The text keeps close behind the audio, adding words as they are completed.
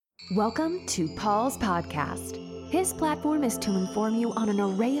Welcome to Paul's podcast. His platform is to inform you on an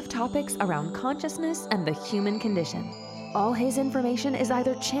array of topics around consciousness and the human condition. All his information is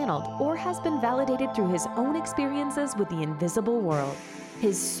either channeled or has been validated through his own experiences with the invisible world.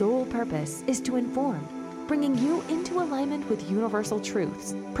 His sole purpose is to inform, bringing you into alignment with universal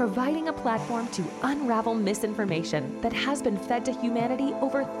truths, providing a platform to unravel misinformation that has been fed to humanity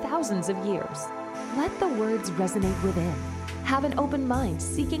over thousands of years. Let the words resonate within. Have an open mind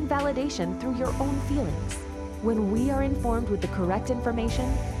seeking validation through your own feelings. When we are informed with the correct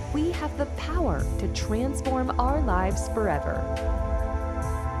information, we have the power to transform our lives forever.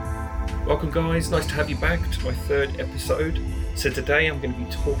 Welcome guys, nice to have you back to my third episode. So today I'm going to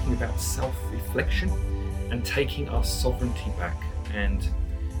be talking about self-reflection and taking our sovereignty back, and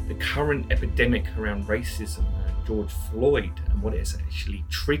the current epidemic around racism and George Floyd and what it has actually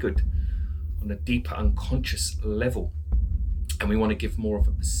triggered on a deeper unconscious level. And we want to give more of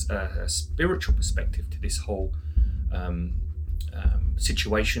a spiritual perspective to this whole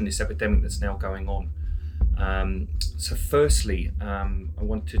situation, this epidemic that's now going on. So firstly, I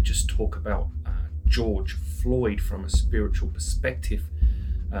want to just talk about George Floyd from a spiritual perspective,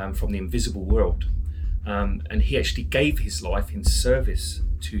 from the invisible world. And he actually gave his life in service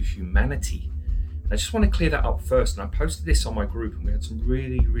to humanity. And I just want to clear that up first. And I posted this on my group, and we had some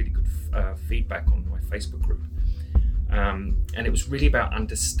really good feedback on my Facebook group. And it was really about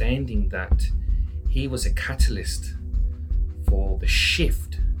understanding that he was a catalyst for the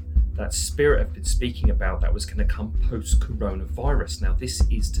shift that Spirit have been speaking about that was going to come post-coronavirus. Now, this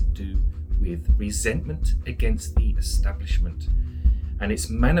is to do with resentment against the establishment, and it's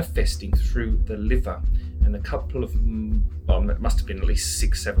manifesting through the liver. And a couple of, it must have been at least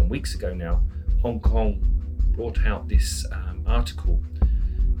 6-7 weeks ago now, Hong Kong brought out this article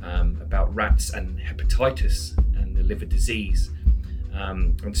about rats and hepatitis and the liver disease.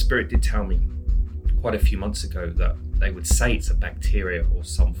 And Spirit did tell me quite a few months ago that they would say it's a bacteria or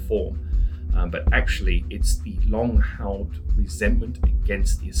some form, but actually it's the long-held resentment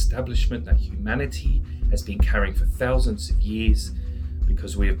against the establishment that humanity has been carrying for thousands of years,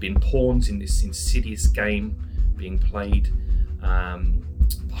 because we have been pawns in this insidious game being played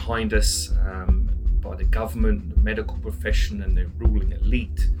behind us by the government, the medical profession, and the ruling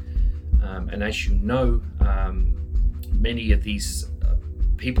elite. And as you know, many of these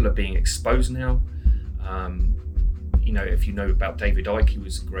people are being exposed now. If you know about David Icke, he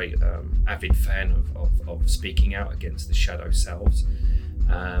was a great avid fan of speaking out against the shadow selves.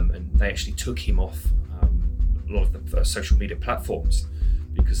 And they actually took him off a lot of the social media platforms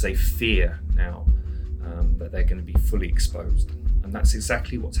because they fear now that they're going to be fully exposed. And that's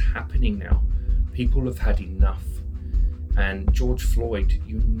exactly what's happening now. People have had enough. And George Floyd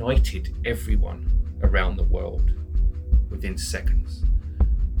united everyone around the world within seconds.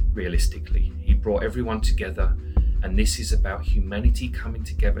 Realistically, he brought everyone together, and this is about humanity coming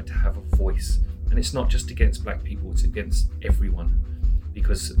together to have a voice. And it's not just against black people, it's against everyone,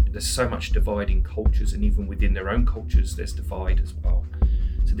 because there's so much dividing cultures, and even within their own cultures there's divide as well.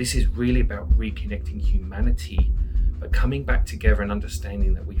 So this is really about reconnecting humanity, but coming back together and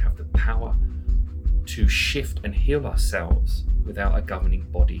understanding that we have the power to shift and heal ourselves without a governing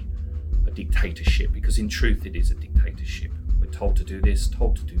body, a dictatorship, because in truth it is a dictatorship. We're told to do this,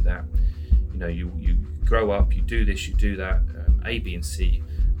 told to do that. You grow up, you do this, you do that, A, B, and C.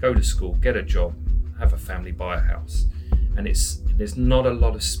 Go to school, get a job, have a family, buy a house. And there's not a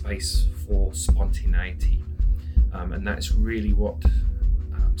lot of space for spontaneity. And that's really what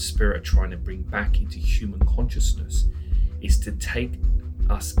Spirit are trying to bring back into human consciousness, is to take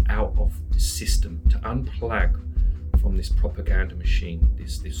us out of the system, to unplug from this propaganda machine,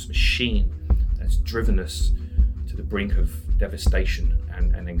 this machine that's driven us to the brink of devastation,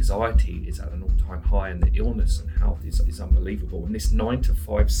 and anxiety is at an all-time high, and the illness and health is unbelievable. And this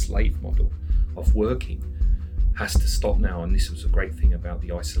 9-to-5 slave model of working has to stop now. And this was a great thing about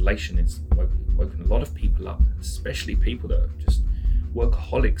the isolation. It's woken a lot of people up, especially people that are just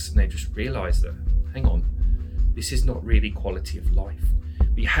workaholics, and they just realize that, hang on, this is not really quality of life.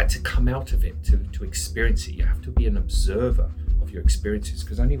 But you had to come out of it to experience it. You have to be an observer of your experiences,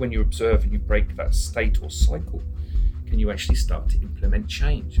 because only when you observe and you break that state or cycle can you actually start to implement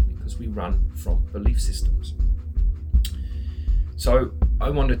change, because we run from belief systems. So I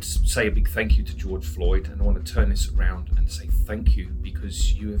wanted to say a big thank you to George Floyd, and I want to turn this around and say thank you,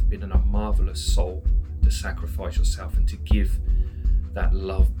 because you have been a marvelous soul to sacrifice yourself and to give that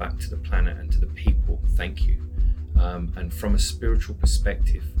love back to the planet and to the people. Thank you. And from a spiritual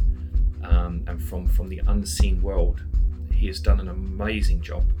perspective, and from the unseen world, he has done an amazing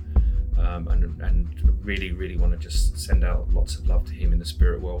job. And really want to just send out lots of love to him in the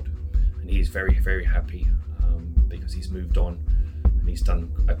spirit world. and he is very, very happy because he's moved on and he's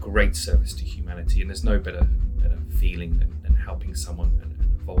done a great service to humanity. And there's no better feeling than helping someone and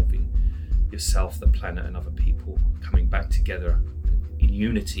involving yourself, the planet, and other people coming back together in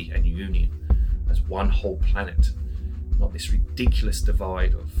unity and union as one whole planet, not this ridiculous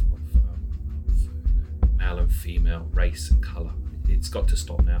divide of male and female, race and colour. It's got to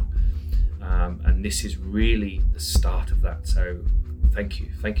stop now, and this is really the start of that. So thank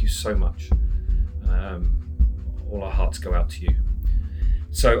you so much. All our hearts go out to you.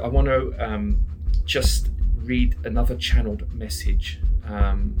 So I want to just read another channeled message.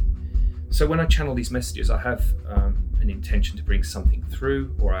 So when I channel these messages, I have an intention to bring something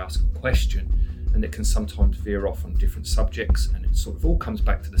through, or I ask a question, and it can sometimes veer off on different subjects, and it sort of all comes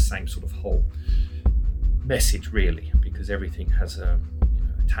back to the same sort of whole message, really, because everything has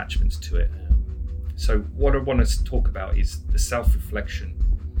attachments to it. So what I want us to talk about is the self-reflection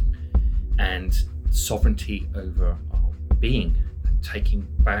and sovereignty over our being and taking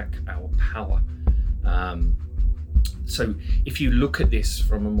back our power. So if you look at this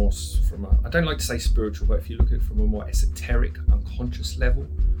from I don't like to say spiritual, but if you look at it from a more esoteric, unconscious level,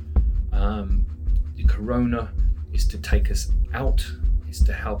 the corona is to take us out, is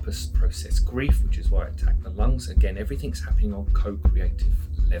to help us process grief, which is why I attack the lungs. Again, everything's happening on co-creative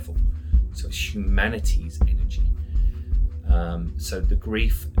level. So it's humanity's energy. So the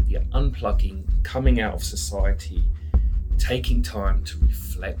grief, the unplugging, coming out of society, taking time to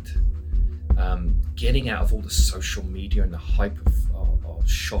reflect, getting out of all the social media and the hype of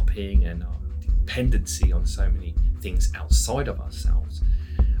shopping and our dependency on so many things outside of ourselves.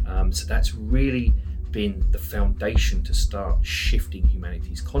 So that's really been the foundation to start shifting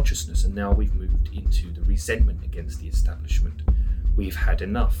humanity's consciousness. And now we've moved into the resentment against the establishment. We've had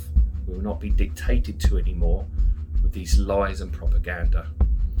enough. We will not be dictated to anymore with these lies and propaganda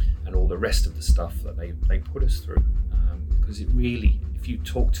and all the rest of the stuff that they put us through. Because it really, if you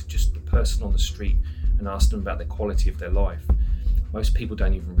talk to just the person on the street and ask them about the quality of their life, most people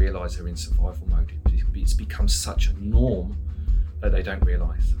don't even realise they're in survival mode. It's become such a norm that they don't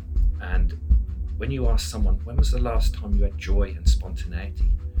realise. And when you ask someone, when was the last time you had joy and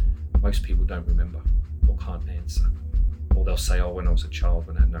spontaneity? Most people don't remember or can't answer. Or they'll say, when I was a child,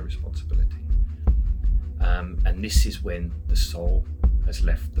 when I had no responsibility. And this is when the soul has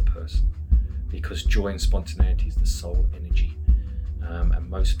left the person, because joy and spontaneity is the soul energy. And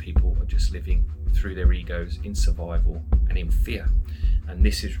most people are just living through their egos in survival and in fear. And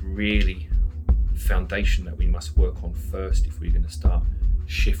this is really the foundation that we must work on first if we're going to start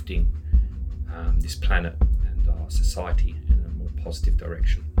shifting this planet and our society in a more positive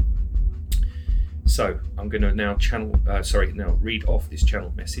direction. So I'm going to now read off this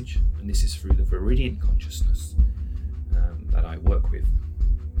channeled message, and this is through the Viridian consciousness that I work with.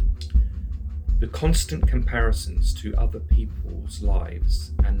 The constant comparisons to other people's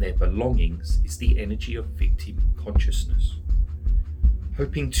lives and their belongings is the energy of victim consciousness,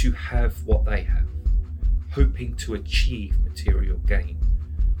 hoping to have what they have, hoping to achieve material gain,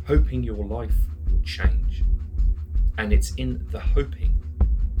 hoping your life will change. And it's in the hoping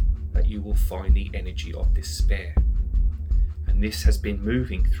that you will find the energy of despair. And this has been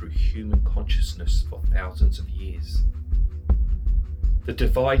moving through human consciousness for thousands of years. The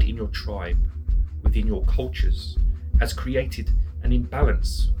divide in your tribe, within your cultures, has created an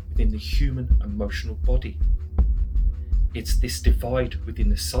imbalance within the human emotional body. It's this divide within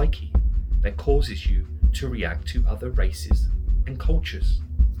the psyche that causes you to react to other races and cultures.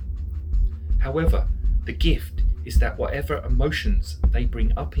 However, the gift is that whatever emotions they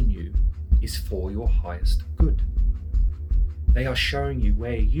bring up in you is for your highest good. They are showing you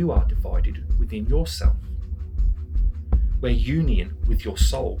where you are divided within yourself, where union with your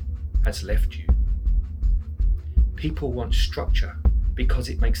soul has left you. People want structure because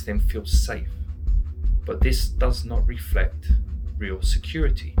it makes them feel safe, but this does not reflect real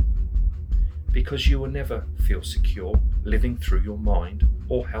security, because you will never feel secure living through your mind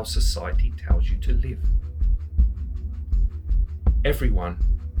or how society tells you to live. Everyone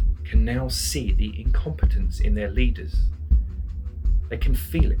can now see the incompetence in their leaders. They can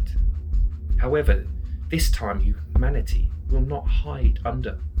feel it. However, this time humanity will not hide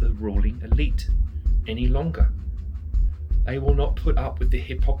under the ruling elite any longer. They will not put up with the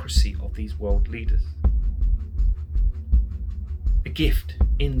hypocrisy of these world leaders. The gift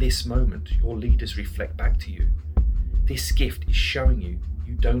in this moment your leaders reflect back to you. This gift is showing you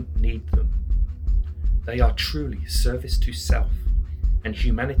you don't need them. They are truly service to self, and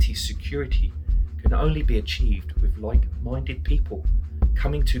humanity's security can only be achieved with like-minded people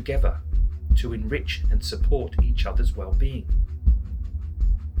coming together to enrich and support each other's well-being.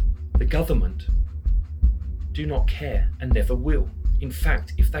 The government do not care and never will. In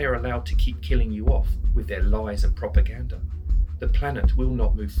fact, if they are allowed to keep killing you off with their lies and propaganda, the planet will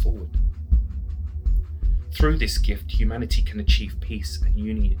not move forward. Through this gift, humanity can achieve peace and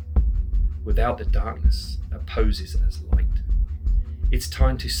union without the darkness that poses as light. It's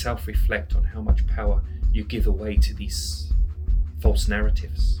time to self-reflect on how much power you give away to these false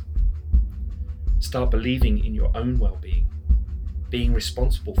narratives. Start believing in your own well-being, being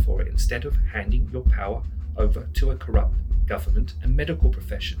responsible for it instead of handing your power over to a corrupt government and medical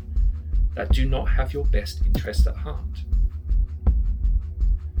profession that do not have your best interest at heart.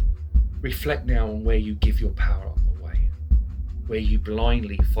 Reflect now on where you give your power away, where you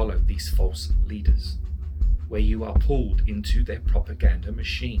blindly follow these false leaders, where you are pulled into their propaganda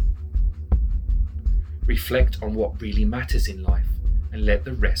machine. Reflect on what really matters in life and let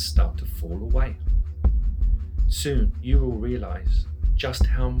the rest start to fall away. Soon you will realize just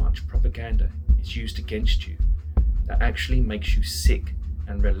how much propaganda is used against you that actually makes you sick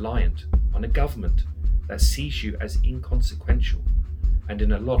and reliant on a government that sees you as inconsequential and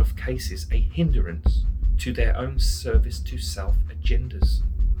in a lot of cases a hindrance to their own service to self agendas.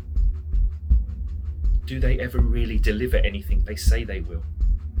 Do they ever really deliver anything they say they will?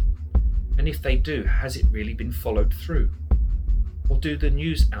 And if they do, has it really been followed through? Or do the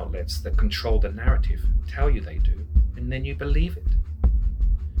news outlets that control the narrative tell you they do, and then you believe it?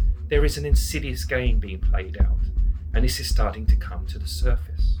 There is an insidious game being played out, and this is starting to come to the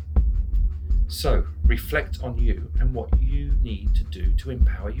surface. So, reflect on you and what you need to do to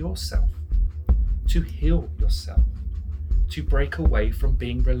empower yourself, to heal yourself, to break away from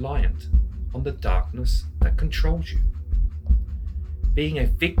being reliant on the darkness that controls you. Being a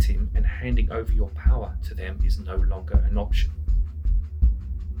victim and handing over your power to them is no longer an option.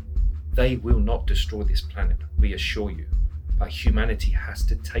 They will not destroy this planet, we assure you, but humanity has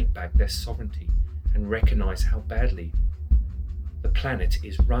to take back their sovereignty and recognize how badly the planet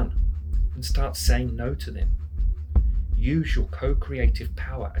is run and start saying no to them. Use your co-creative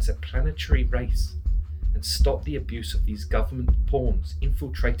power as a planetary race and stop the abuse of these government pawns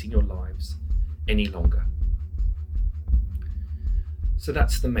infiltrating your lives any longer. So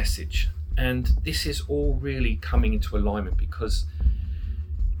that's the message, and this is all really coming into alignment because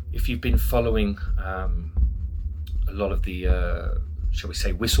if you've been following a lot of the, shall we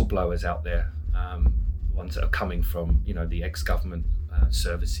say, whistleblowers out there, ones that are coming from, the ex-government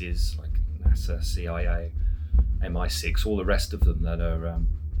services like NASA, CIA, MI6, all the rest of them that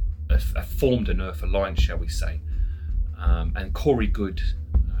are formed an Earth Alliance, shall we say, and Corey Goode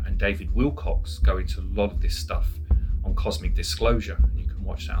and David Wilcox go into a lot of this stuff on Cosmic Disclosure. You can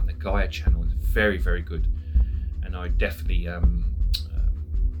watch that on the Gaia channel. It's very, very good, and I definitely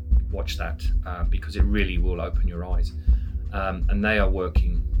watch that because it really will open your eyes. And they are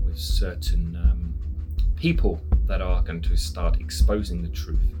working with certain people that are going to start exposing the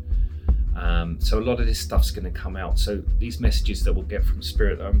truth. So a lot of this stuff's going to come out. So these messages that we'll get from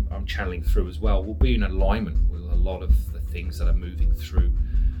Spirit that I'm channeling through as well will be in alignment with a lot of the things that are moving through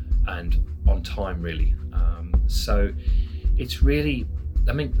and on time, really. So it's really,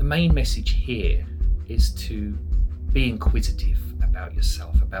 the main message here is to be inquisitive about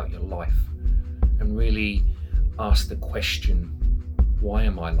yourself, about your life, and really ask the question, why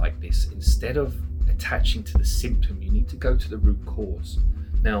am I like this? Instead of attaching to the symptom, you need to go to the root cause.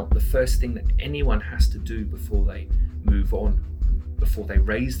 Now, the first thing that anyone has to do before they move on, before they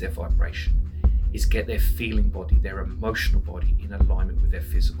raise their vibration, is get their feeling body, their emotional body in alignment with their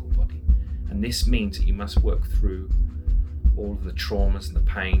physical body. And this means that you must work through all of the traumas and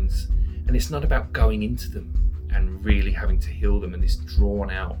the pains. And it's not about going into them and really having to heal them in this drawn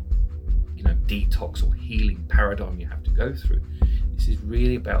out, detox or healing paradigm you have to go through. This is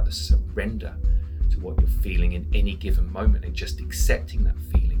really about the surrender to what you're feeling in any given moment and just accepting that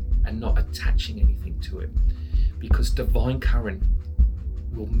feeling and not attaching anything to it, because divine current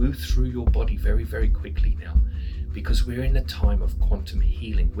will move through your body very, very quickly now, because we're in the time of quantum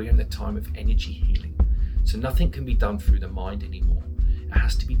healing. We're in the time of energy healing. So nothing can be done through the mind anymore. It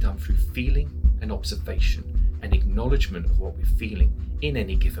has to be done through feeling and observation and acknowledgement of what we're feeling in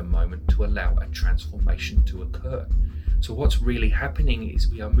any given moment to allow a transformation to occur. So what's really happening is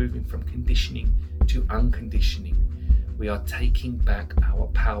we are moving from conditioning to unconditioning. We are taking back our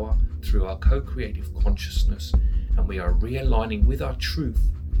power through our co-creative consciousness, and we are realigning with our truth.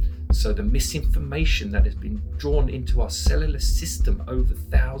 So the misinformation that has been drawn into our cellular system over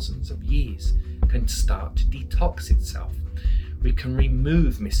thousands of years can start to detox itself. We can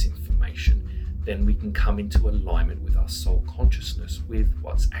remove misinformation, then we can come into alignment with our soul consciousness, with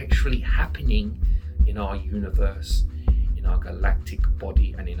what's actually happening in our universe, in our galactic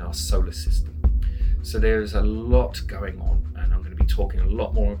body, and in our solar system. So there's a lot going on, and I'm going to be talking a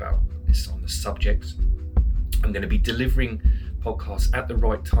lot more about this on the subject. I'm going to be delivering podcasts at the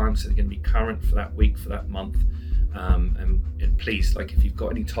right time, so they're going to be current for that week, for that month. And please, like, if you've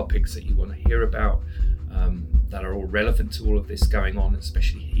got any topics that you want to hear about that are all relevant to all of this going on,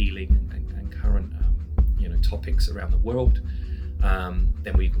 especially healing and current topics around the world,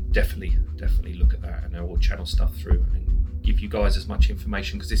 then we will definitely look at that, and I will channel stuff through and give you guys as much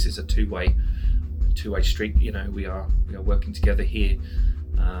information, because this is a two-way street. We are working together here,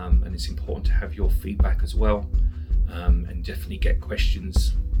 and it's important to have your feedback as well, and definitely get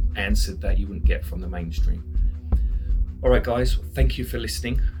questions answered that you wouldn't get from the mainstream. All right, guys, thank you for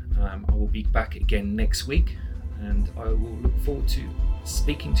listening. I will be back again next week, and I will look forward to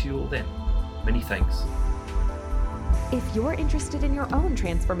speaking to you all then. Many thanks. If you're interested in your own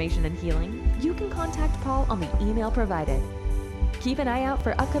transformation and healing, you can contact Paul on the email provided. Keep an eye out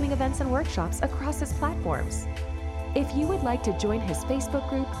for upcoming events and workshops across his platforms. If you would like to join his Facebook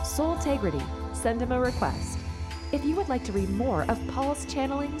group, Soultegrity, send him a request. If you would like to read more of Paul's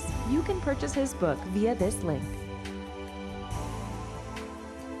channelings, you can purchase his book via this link.